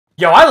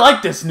Yo, I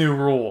like this new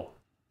rule.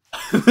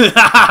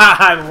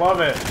 I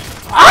love it.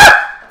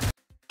 Ah!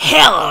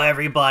 Hello,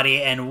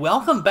 everybody, and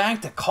welcome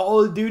back to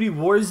Call of Duty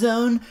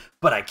Warzone,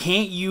 but I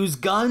can't use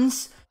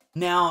guns.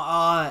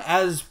 Now,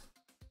 as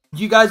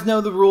you guys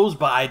know the rules,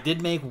 but I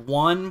did make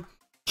one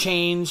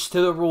change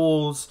to the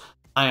rules.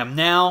 I am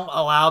now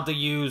allowed to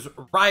use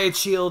riot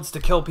shields to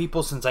kill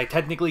people since I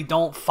technically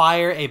don't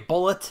fire a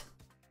bullet.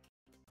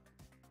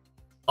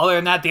 Other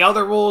than that, the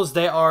other rules,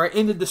 they are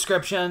in the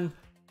description.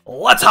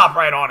 Let's hop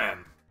right on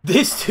in.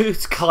 This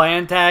dude's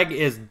clan tag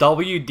is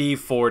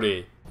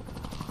WD-40.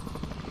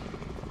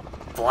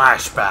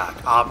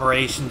 Flashback,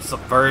 Operation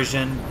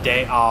Subversion,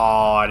 Day...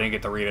 Oh, I didn't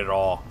get to read it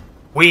all.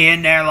 We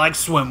in there like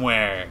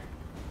swimwear.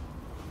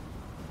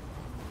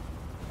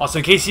 Also,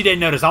 in case you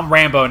didn't notice, I'm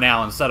Rambo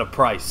now instead of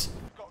Price.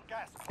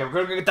 Okay, we're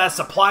gonna go get that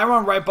supply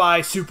run right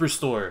by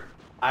Superstore.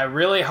 I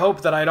really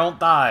hope that I don't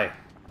die. Is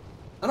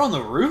that on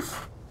the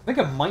roof? I think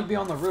it might be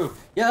on the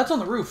roof. Yeah, that's on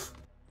the roof.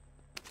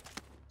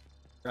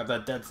 Grab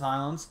that dead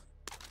silence.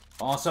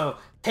 Also,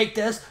 take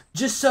this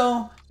just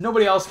so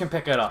nobody else can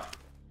pick it up.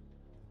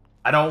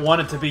 I don't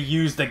want it to be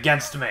used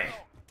against me.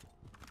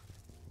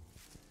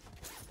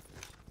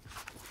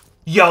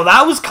 Yo,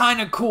 that was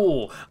kind of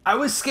cool. I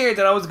was scared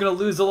that I was going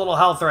to lose a little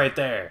health right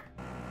there.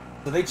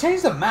 So they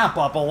changed the map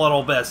up a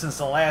little bit since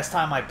the last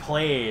time I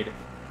played.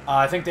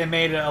 I think they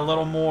made it a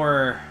little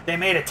more... They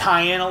made it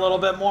tie in a little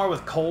bit more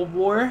with Cold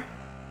War.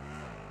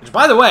 Which,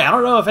 by the way, I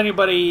don't know if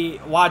anybody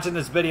watching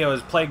this video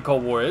has played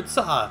Cold War. It's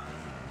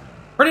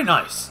pretty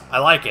nice. I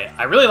like it.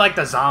 I really like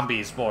the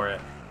zombies for it.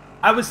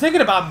 I was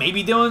thinking about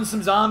maybe doing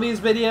some zombies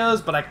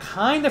videos, but I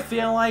kind of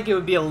feel like it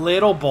would be a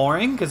little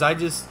boring because I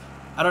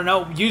don't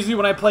know. Usually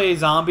when I play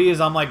zombies,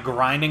 I'm like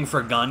grinding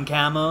for gun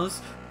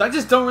camos. I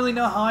just don't really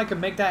know how I can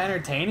make that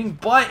entertaining.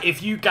 But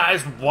if you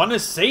guys want to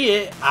see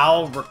it,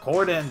 I'll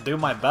record it and do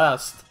my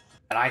best.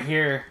 And I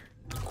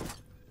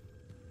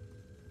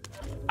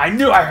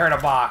knew I heard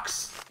a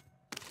box.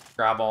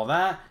 Grab all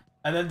that.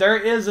 And then there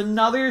is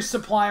another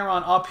supply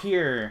run up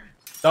here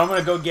that I'm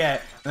gonna go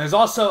get. And there's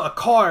also a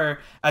car,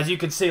 as you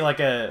can see,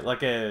 like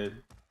a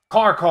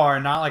car,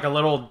 not like a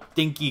little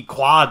dinky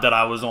quad that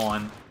I was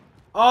on.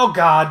 Oh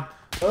god.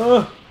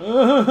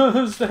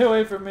 Stay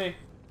away from me.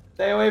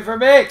 Stay away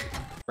from me.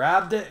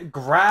 Grabbed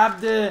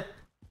it.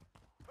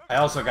 I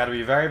also gotta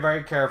be very,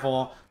 very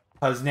careful.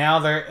 Because now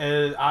there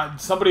is...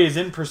 somebody is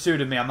in pursuit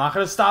of me. I'm not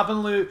gonna stop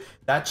and loot.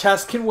 That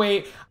chest can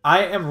wait.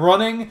 I am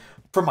running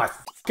for my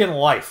fucking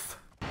life.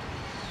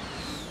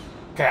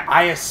 Okay,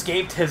 I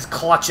escaped his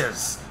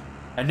clutches.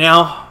 And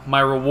now, my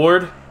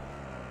reward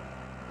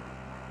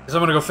is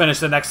I'm gonna go finish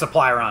the next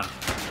supply run.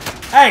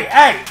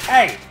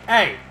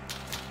 Hey!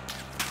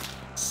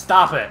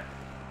 Stop it.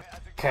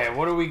 Okay,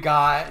 what do we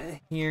got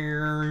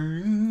here?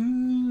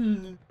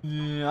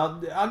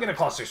 I'll get a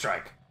cluster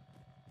strike.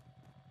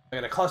 I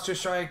got a cluster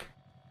strike.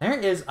 There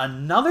is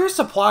another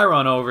supply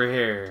run over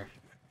here.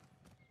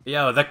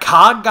 Yo, the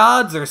COD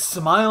gods are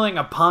smiling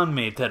upon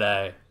me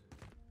today.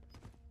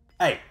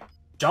 Hey,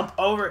 jump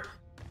over.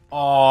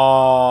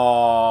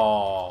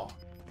 Oh.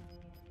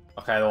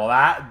 Okay, well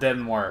that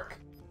didn't work.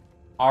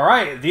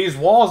 Alright, these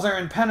walls are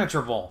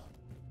impenetrable.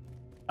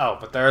 Oh,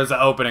 but there is an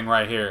opening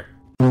right here.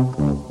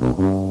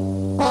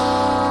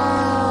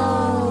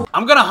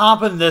 I'm gonna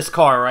hop in this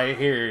car right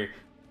here.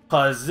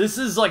 Because this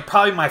is like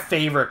probably my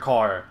favorite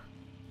car.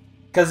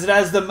 Because it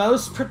has the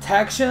most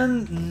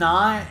protection,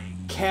 not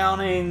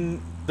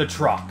counting the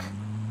truck.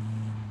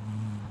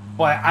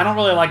 But I don't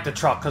really like the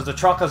truck because the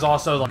truck is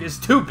also like, it's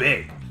too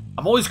big.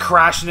 I'm always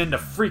crashing into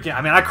freaking,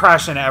 I mean, I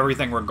crash into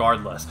everything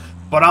regardless.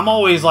 But I'm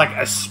always like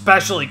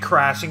especially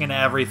crashing into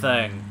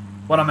everything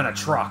when I'm in a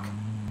truck.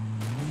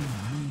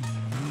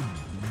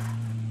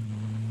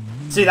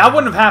 See, that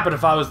wouldn't have happened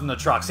if I was in the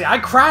truck. See, I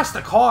crash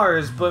the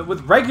cars, but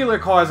with regular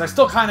cars, I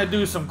still kind of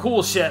do some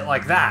cool shit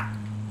like that.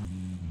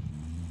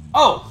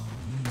 Oh!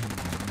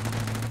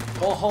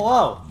 Well,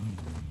 hello.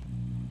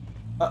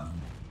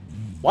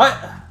 What?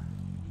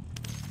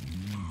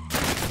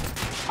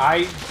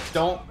 I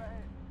don't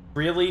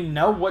really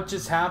know what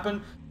just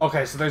happened.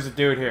 Okay, so there's a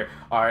dude here.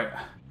 Alright.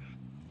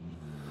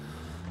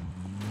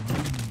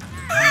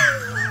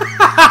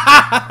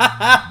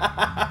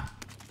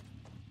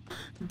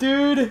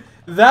 Dude,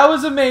 that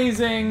was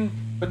amazing.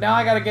 But now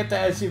I gotta get the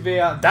SUV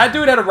out. That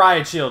dude had a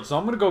riot shield, so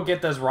I'm gonna go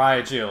get this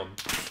riot shield.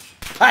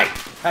 Hey!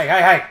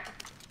 Hey!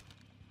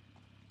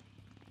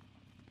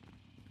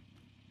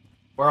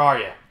 Where are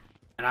you?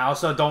 And I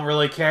also don't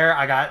really care.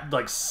 I got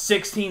like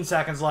 16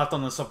 seconds left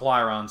on the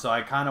supply run, so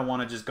I kind of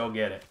want to just go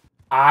get it.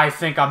 I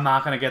think I'm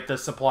not going to get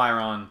this supply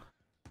run.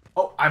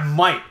 Oh, I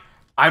might.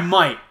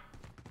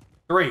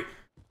 3,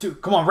 2,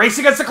 come on, race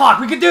against the clock.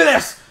 We can do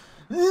this.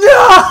 No!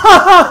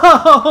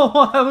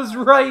 I was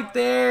right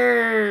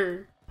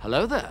there.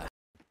 Hello there.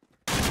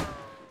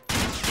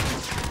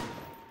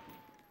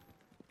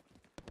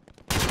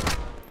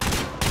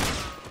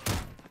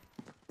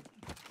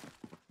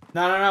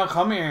 No,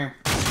 come here.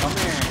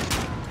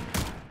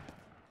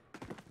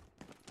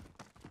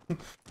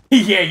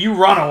 Yeah, you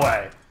run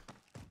away.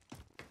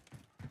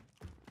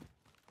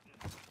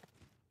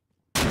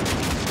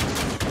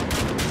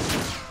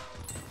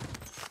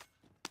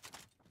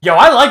 Yo,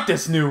 I like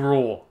this new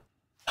rule.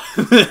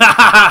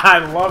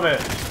 I love it.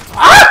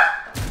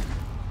 Ah!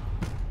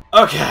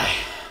 Okay.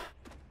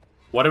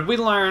 What did we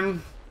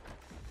learn?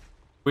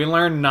 We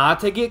learned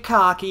not to get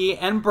cocky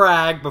and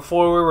brag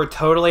before we were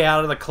totally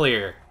out of the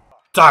clear.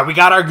 Sorry, we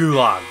got our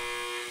gulag.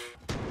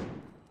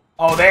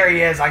 Oh, there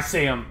he is. I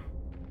see him.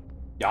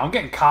 Yo, I'm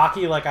getting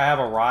cocky like I have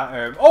a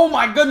riot. Oh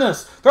my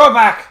goodness! Throw it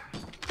back!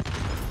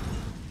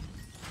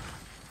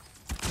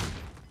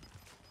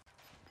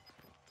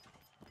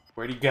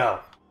 Where'd he go?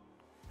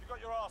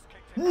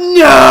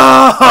 No!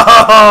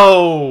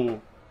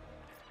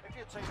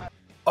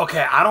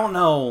 Okay, I don't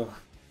know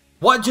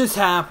what just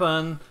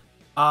happened.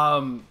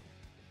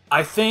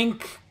 I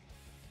think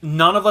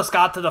none of us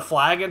got to the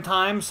flag in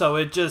time, so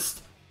it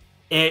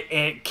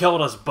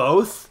killed us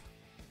both.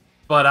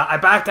 But I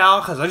backed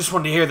out because I just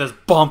wanted to hear this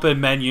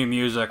bumping menu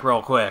music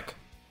real quick.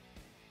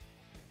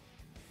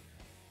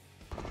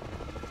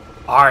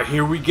 Alright,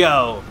 here we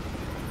go.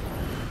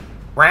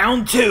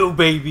 Round 2,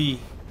 baby.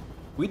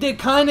 We did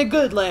kind of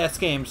good last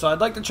game, so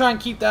I'd like to try and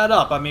keep that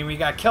up. I mean, we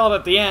got killed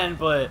at the end,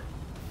 but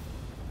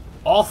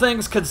all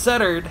things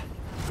considered,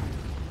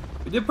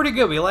 we did pretty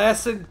good. We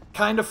lasted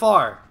kind of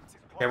far.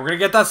 Okay, we're going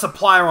to get that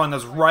supply run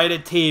that's right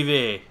at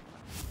TV.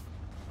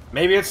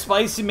 Maybe it's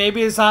spicy,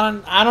 maybe it's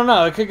on... I don't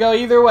know. It could go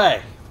either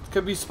way. It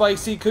could be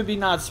spicy, could be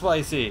not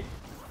spicy.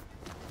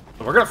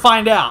 But we're going to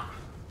find out.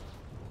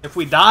 If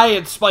we die,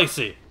 it's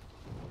spicy.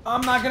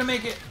 I'm not going to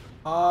make it.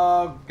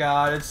 Oh,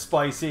 God, it's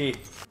spicy.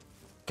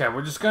 Okay,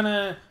 we're just going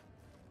to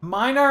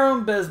mind our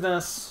own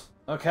business.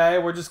 Okay,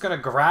 we're just going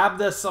to grab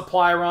this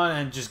supply run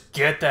and just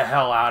get the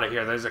hell out of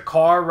here. There's a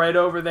car right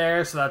over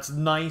there, so that's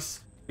nice.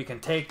 We can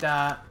take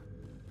that.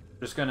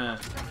 Just going to...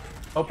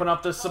 open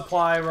up the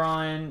supply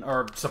run,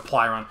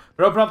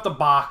 but open up the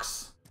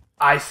box.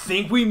 I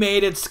think we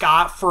made it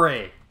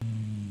scot-free.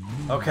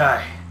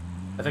 Okay.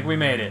 I think we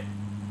made it.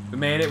 We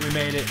made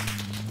it.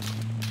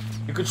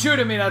 You could shoot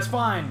at me, that's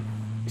fine.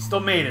 We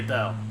still made it,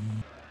 though.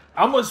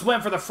 I almost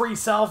went for the free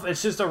self,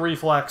 it's just a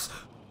reflex.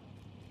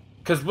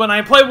 Because when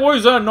I play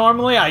Warzone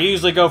normally, I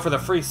usually go for the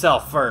free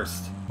self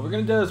first. What we're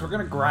going to do is we're going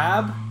to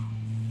grab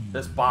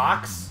this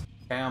box.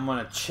 Okay, I'm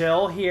going to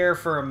chill here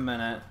for a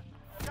minute.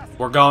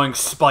 We're going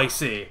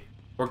spicy.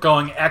 We're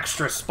going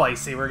extra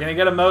spicy. We're gonna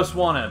get a most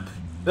wanted.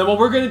 Then what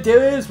we're gonna do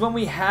is, when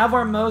we have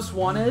our most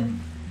wanted,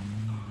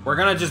 we're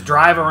gonna just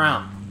drive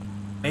around.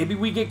 Maybe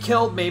we get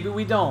killed, maybe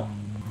we don't.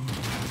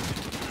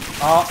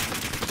 Oh.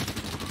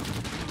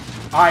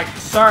 Alright,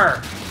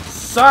 sir.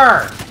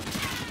 Sir!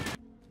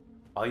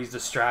 Oh, he's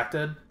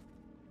distracted.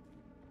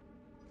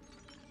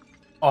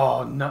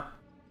 Oh, no.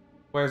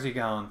 Where's he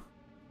going?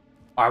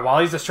 Alright, while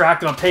he's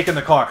distracted, I'm taking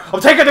the car.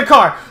 I'm taking the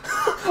car!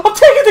 I'm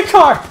taking the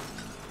car!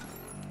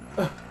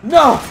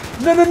 No!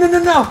 No, no, no, no,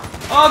 no!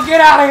 Oh,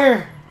 get out of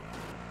here!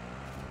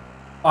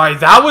 Alright,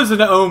 that was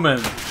an omen.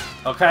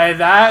 Okay,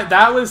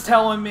 that was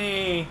telling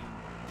me...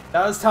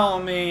 that was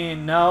telling me,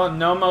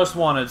 no most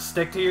wanted.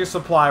 Stick to your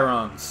supply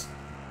runs.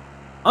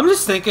 I'm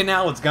just thinking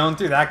now what's going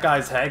through that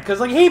guy's head,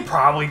 because, like, he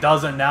probably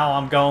doesn't know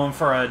I'm going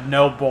for a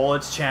no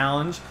bullets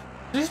challenge.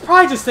 He's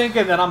probably just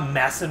thinking that I'm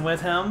messing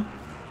with him.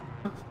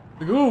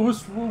 Like, oh,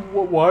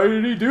 why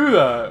did he do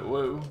that?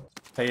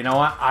 Hey, you know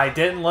what? I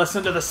didn't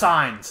listen to the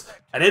signs.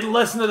 I didn't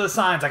listen to the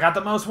signs. I got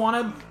the most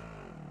wanted.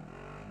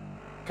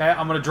 Okay,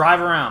 I'm gonna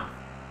drive around.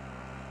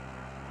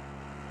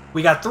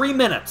 We got 3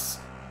 minutes.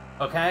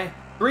 Okay?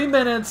 3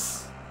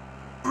 minutes.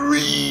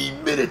 3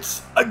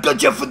 minutes. I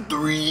got you for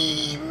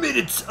 3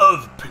 minutes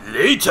of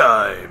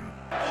playtime.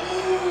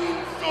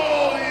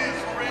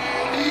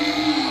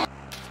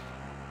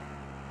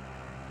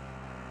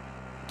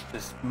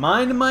 Just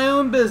minding my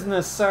own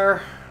business,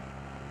 sir.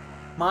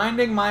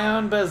 Minding my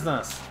own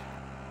business.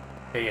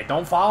 Hey, you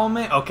don't follow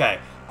me? Okay,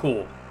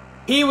 cool.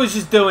 He was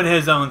just doing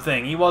his own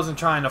thing. He wasn't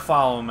trying to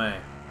follow me.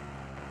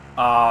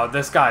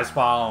 This guy's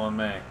following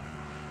me.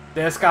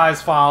 This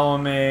guy's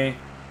following me.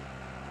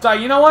 So,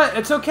 you know what?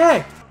 It's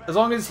okay. As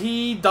long as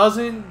he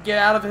doesn't get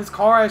out of his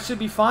car, I should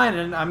be fine.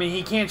 And, I mean,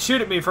 he can't shoot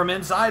at me from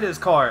inside his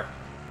car.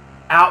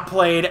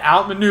 Outplayed,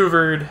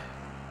 outmaneuvered.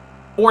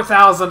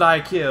 4,000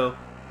 IQ.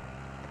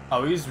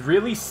 Oh, he's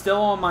really still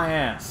on my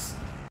ass.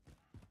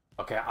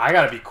 Okay, I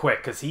gotta be quick,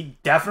 because he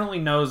definitely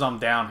knows I'm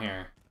down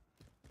here.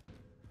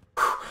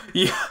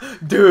 Yeah,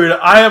 dude,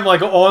 I am,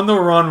 like, on the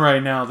run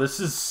right now. This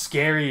is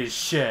scary as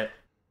shit.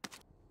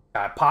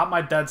 I popped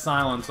my dead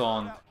silence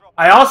on.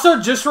 I also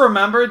just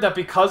remembered that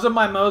because of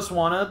my most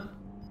wanted,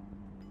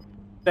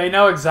 they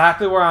know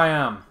exactly where I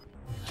am.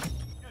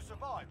 You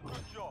survived.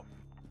 Good job.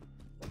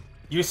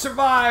 You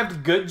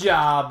survived. Good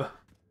job.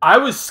 I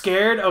was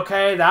scared,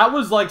 okay? That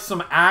was like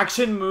some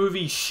action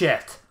movie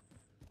shit.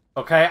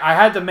 Okay? I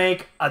had to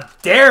make a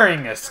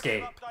daring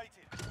escape.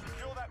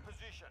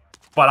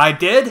 But I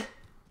did.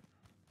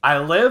 I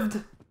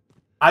lived.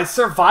 I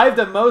survived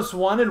the most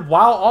wanted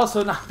while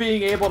also not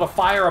being able to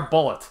fire a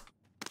bullet.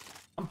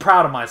 I'm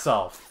proud of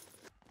myself.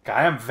 Okay,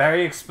 I am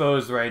very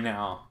exposed right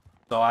now.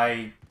 So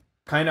I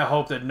kind of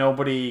hope that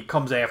nobody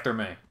comes after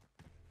me.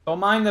 Don't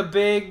mind the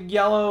big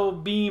yellow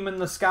beam in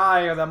the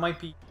sky, or that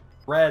might be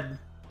red.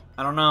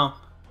 I don't know.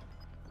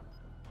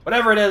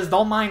 Whatever it is,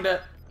 don't mind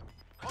it.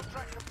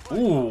 Contract complete.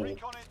 Ooh.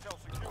 Recon intel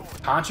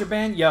secured.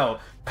 Contraband? Yo,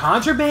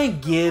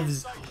 contraband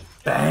gives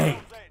bang.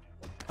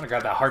 I'm gonna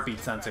grab that heartbeat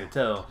sensor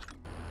too.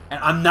 And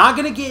I'm not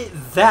gonna get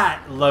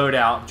that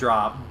loadout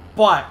drop,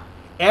 but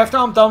after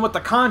I'm done with the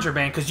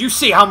contraband, because you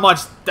see how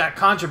much that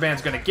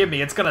contraband's gonna give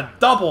me, it's gonna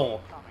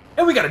double.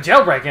 And we got a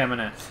jailbreak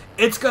imminent.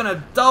 It's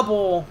gonna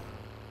double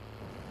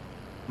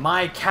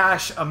my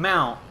cash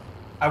amount.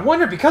 I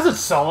wonder, because it's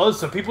solo,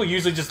 so people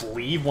usually just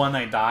leave when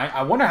they die,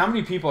 I wonder how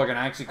many people are gonna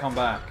actually come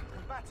back.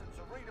 Combatants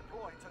are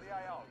redeploying to the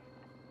AO.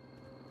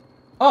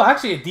 Oh,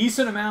 actually a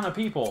decent amount of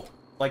people.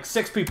 Like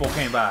 6 people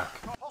came back.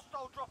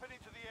 Hostile dropping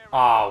into the area.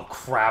 Oh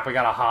crap, we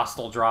got a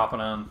hostile dropping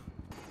in.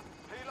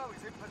 Helo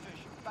is in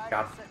position. Bag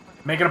God, set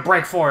for making a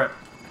break for it.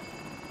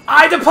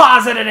 I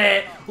deposited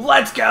it!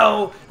 Let's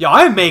go! Yo,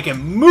 I'm making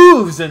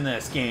moves in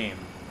this game.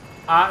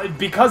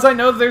 Because I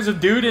know there's a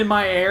dude in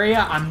my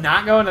area, I'm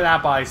not going to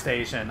that buy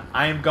station.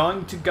 I am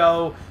going to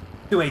go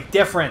to a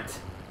different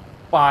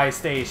buy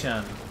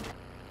station.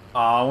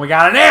 Oh, we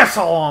got an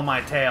asshole on my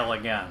tail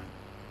again.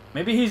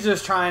 Maybe he's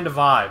just trying to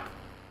vibe.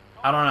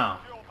 I don't know.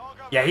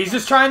 Yeah, he's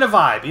just trying to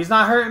vibe. He's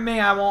not hurting me,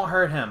 I won't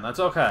hurt him. That's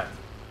okay.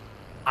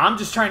 I'm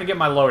just trying to get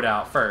my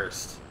loadout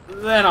first.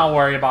 Then I'll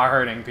worry about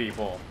hurting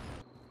people.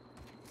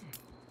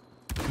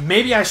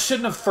 Maybe I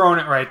shouldn't have thrown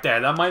it right there.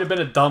 That might have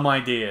been a dumb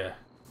idea.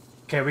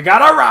 Okay, we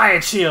got our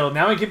riot shield.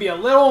 Now we can be a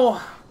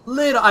little,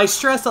 I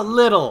stress a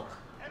little,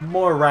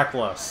 more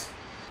reckless.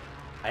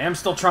 I am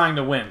still trying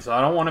to win, so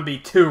I don't want to be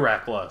too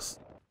reckless.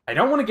 I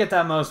don't want to get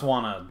that most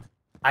wanted.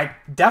 I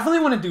definitely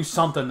want to do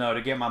something, though,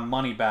 to get my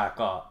money back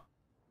up.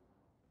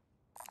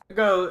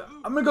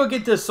 I'm gonna go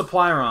get this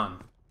supply run.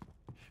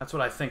 That's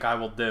what I think I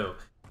will do.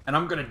 And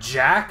I'm gonna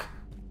jack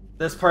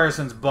this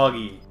person's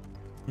buggy.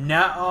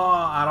 No,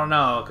 I don't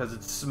know, because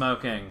it's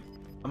smoking.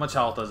 How much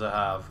health does it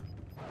have?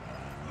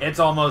 It's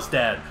almost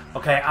dead.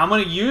 Okay, I'm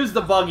going to use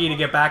the buggy to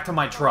get back to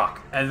my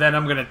truck, and then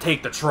I'm going to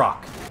take the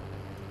truck.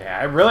 Yeah,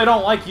 I really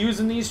don't like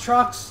using these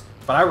trucks,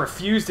 but I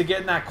refuse to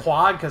get in that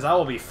quad because I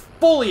will be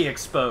fully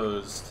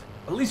exposed.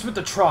 At least with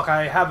the truck,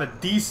 I have a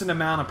decent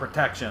amount of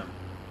protection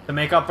to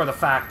make up for the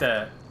fact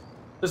that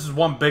this is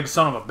one big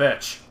son of a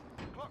bitch.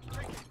 Clock's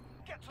ticking.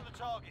 Get to the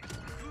target.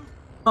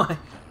 I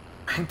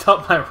picked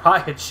up my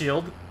riot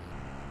shield.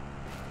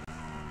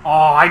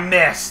 Oh, I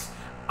missed.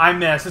 I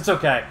missed. It's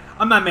okay.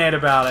 I'm not mad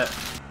about it.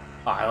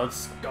 Alright,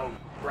 let's go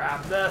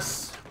grab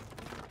this.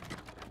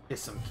 Get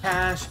some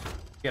cash.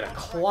 Get a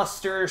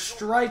cluster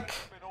strike.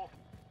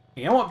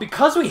 You know what?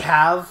 Because we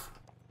have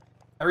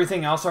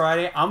everything else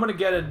already, I'm going to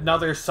get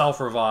another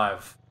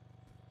self-revive.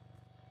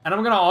 And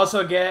I'm going to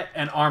also get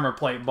an armor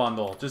plate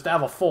bundle. Just to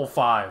have a full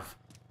 5.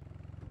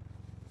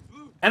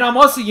 And I'm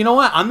also, you know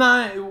what?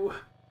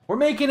 We're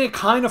making it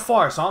kind of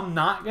far, so I'm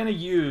not going to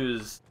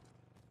use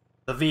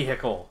the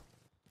vehicle.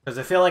 Because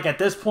I feel like at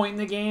this point in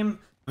the game,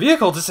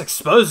 vehicle just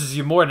exposes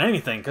you more than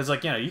anything. Because,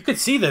 like, you know, you could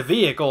see the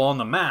vehicle on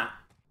the map.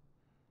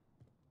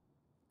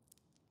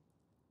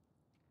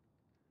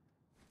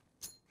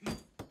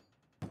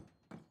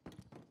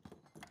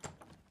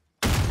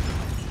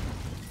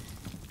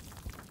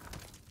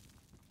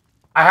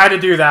 I had to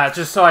do that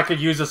just so I could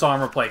use this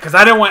armor plate. Because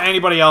I didn't want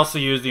anybody else to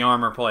use the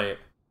armor plate.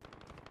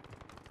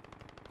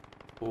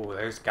 Ooh,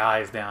 there's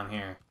guys down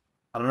here.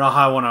 I don't know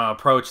how I want to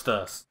approach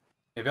this.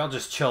 Maybe I'll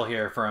just chill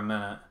here for a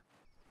minute.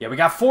 Yeah, we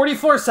got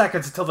 44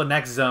 seconds until the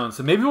next zone,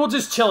 so maybe we'll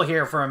just chill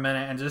here for a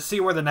minute and just see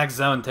where the next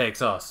zone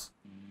takes us.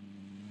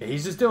 Yeah,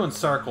 he's just doing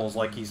circles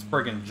like he's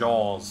friggin'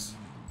 Jaws.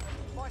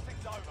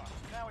 Fighting's over.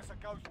 Now it's a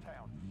ghost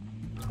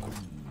town.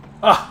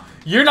 Ah,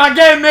 you're not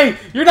getting me!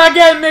 You're not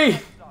getting me!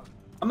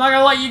 I'm not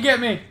gonna let you get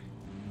me!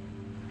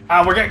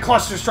 Ah, we're getting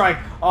cluster strike.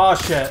 Oh,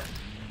 shit.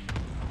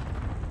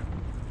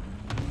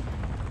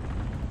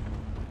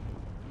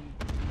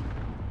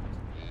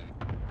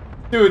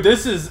 Dude,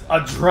 this is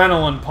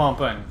adrenaline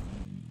pumping.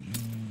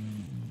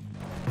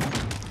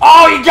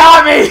 Oh, you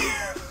got me!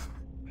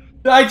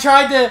 I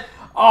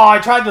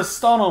tried to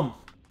stun him.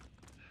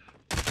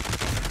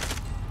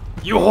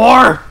 You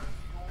whore!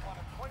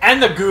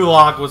 And the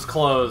gulag was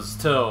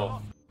closed, too.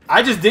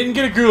 I just didn't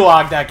get a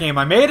gulag that game.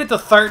 I made it to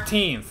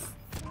 13th.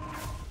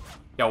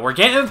 Yo, we're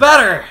getting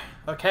better.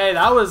 Okay,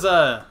 that was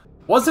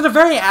wasn't a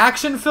very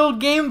action-filled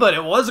game, but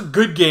it was a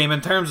good game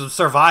in terms of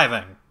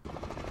surviving.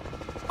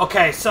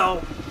 Okay,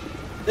 so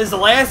this is the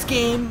last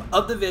game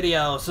of the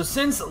video. So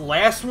since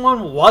last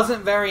one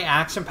wasn't very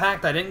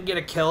action-packed, I didn't get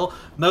a kill.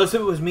 Most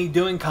of it was me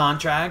doing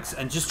contracts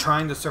and just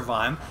trying to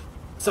survive.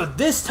 So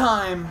this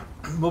time,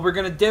 what we're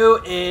gonna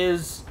do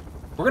is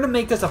we're gonna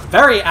make this a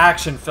very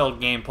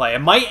action-filled gameplay. It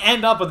might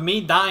end up with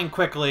me dying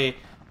quickly,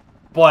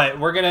 but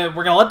we're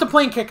gonna let the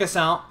plane kick us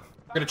out.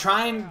 We're gonna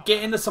try and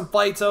get into some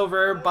fights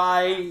over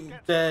by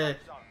the,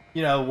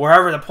 you know,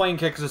 wherever the plane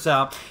kicks us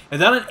out.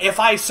 And then if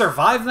I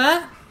survive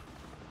that,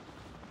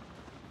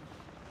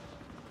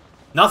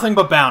 nothing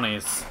but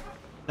bounties.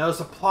 No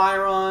supply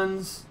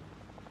runs.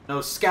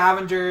 No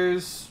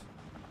scavengers.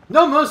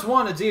 No most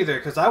wanteds either,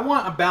 because I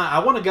want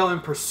to go in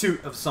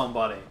pursuit of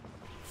somebody.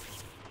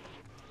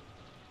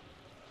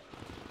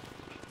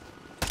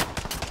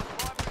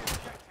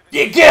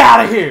 Yeah, get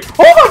out of here!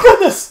 Oh my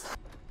goodness!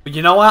 But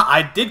you know what?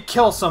 I did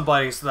kill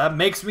somebody, so that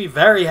makes me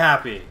very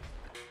happy.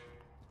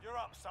 You're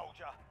up,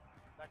 soldier.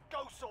 Now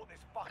go sort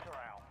this fucker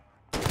out.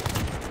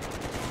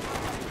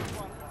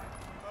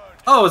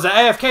 Oh, it was an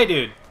AFK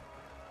dude.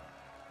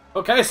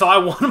 Okay, so I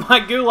won my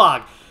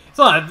gulag. It's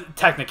not a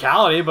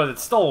technicality, but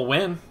it's still a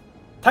win.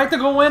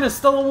 Technical win is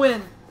still a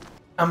win.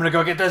 I'm gonna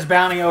go get this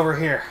bounty over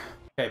here.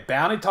 Okay,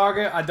 bounty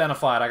target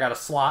identified. I gotta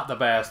slot the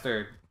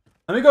bastard.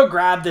 Let me go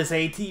grab this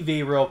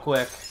ATV real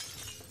quick.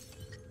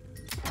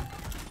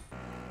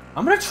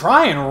 I'm gonna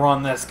try and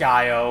run this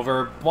guy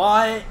over,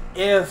 but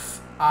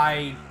if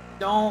I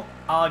don't,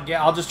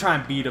 I'll just try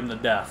and beat him to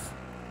death.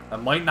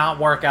 That might not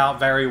work out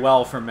very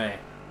well for me.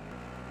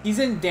 He's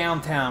in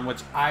downtown,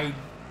 which I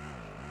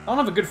don't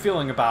have a good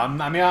feeling about.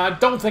 I mean, I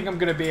don't think I'm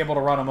gonna be able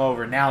to run him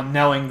over now,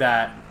 knowing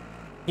that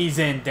he's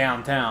in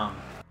downtown.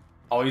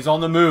 Oh, he's on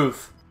the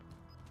move.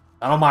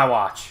 Not on my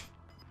watch.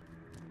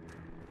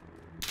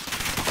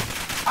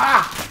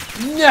 Ah!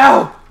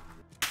 No!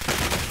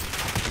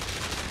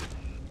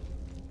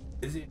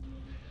 Is he?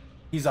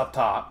 He's up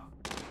top.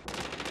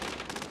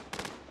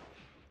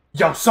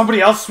 Yo, somebody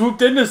else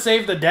swooped in to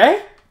save the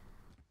day?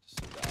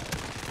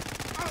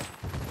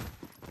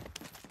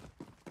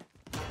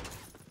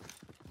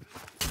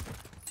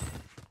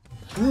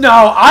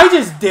 No, I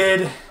just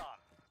did.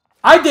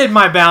 I did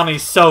my bounty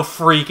so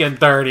freaking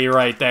dirty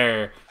right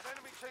there.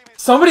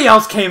 Somebody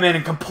else came in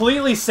and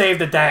completely saved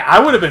the day. I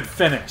would have been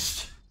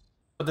finished.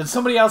 But then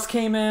somebody else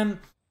came in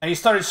and he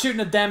started shooting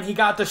at them. He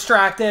got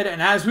distracted,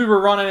 and as we were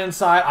running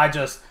inside, I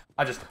just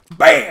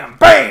bam,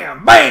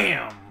 bam,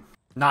 bam,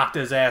 knocked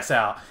his ass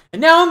out.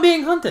 And now I'm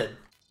being hunted.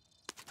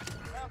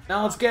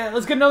 Now let's get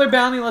another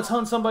bounty. Let's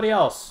hunt somebody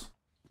else.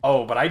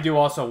 Oh, but I do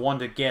also want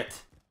to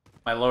get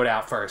my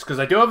loadout first, because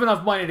I do have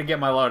enough money to get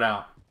my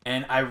loadout.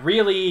 And I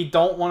really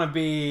don't want to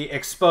be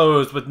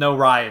exposed with no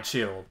riot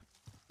shield.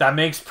 That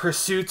makes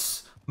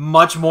pursuits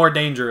much more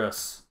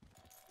dangerous.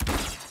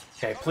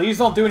 Okay, please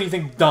don't do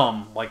anything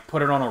dumb, like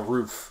put it on a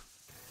roof.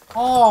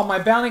 Oh, my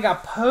bounty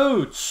got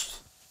poached.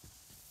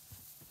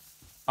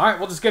 Alright,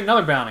 we'll just get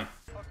another bounty.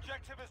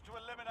 Objective is to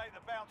eliminate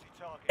the bounty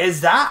target.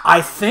 Is that?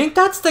 I think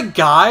that's the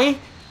guy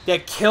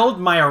that killed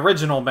my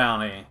original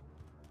bounty.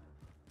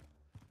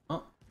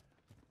 Oh.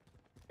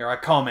 Here I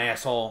come,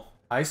 asshole.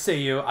 I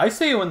see you. I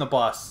see you in the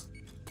bus.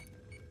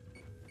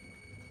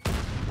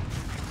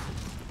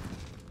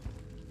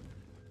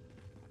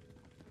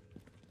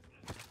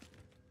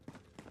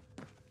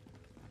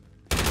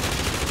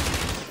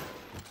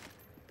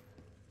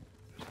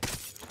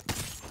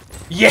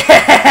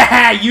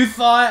 Yeah! You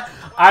thought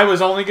I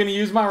was only going to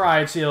use my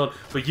riot shield,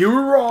 but you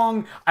were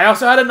wrong. I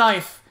also had a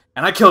knife,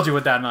 and I killed you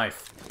with that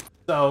knife.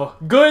 So,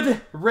 good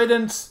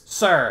riddance,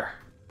 sir.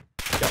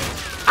 Go.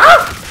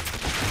 Ah!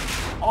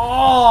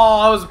 Oh,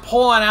 I was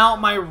pulling out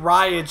my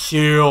riot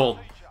shield.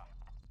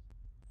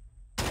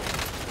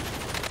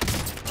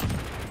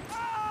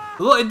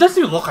 It doesn't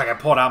even look like I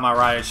pulled out my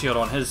riot shield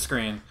on his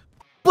screen.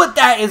 But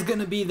that is going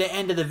to be the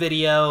end of the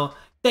video.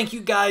 Thank you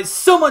guys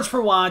so much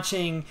for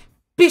watching.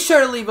 Be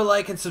sure to leave a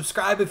like and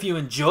subscribe if you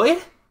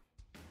enjoyed.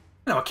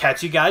 And I'll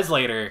catch you guys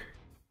later.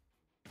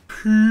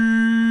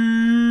 Peace.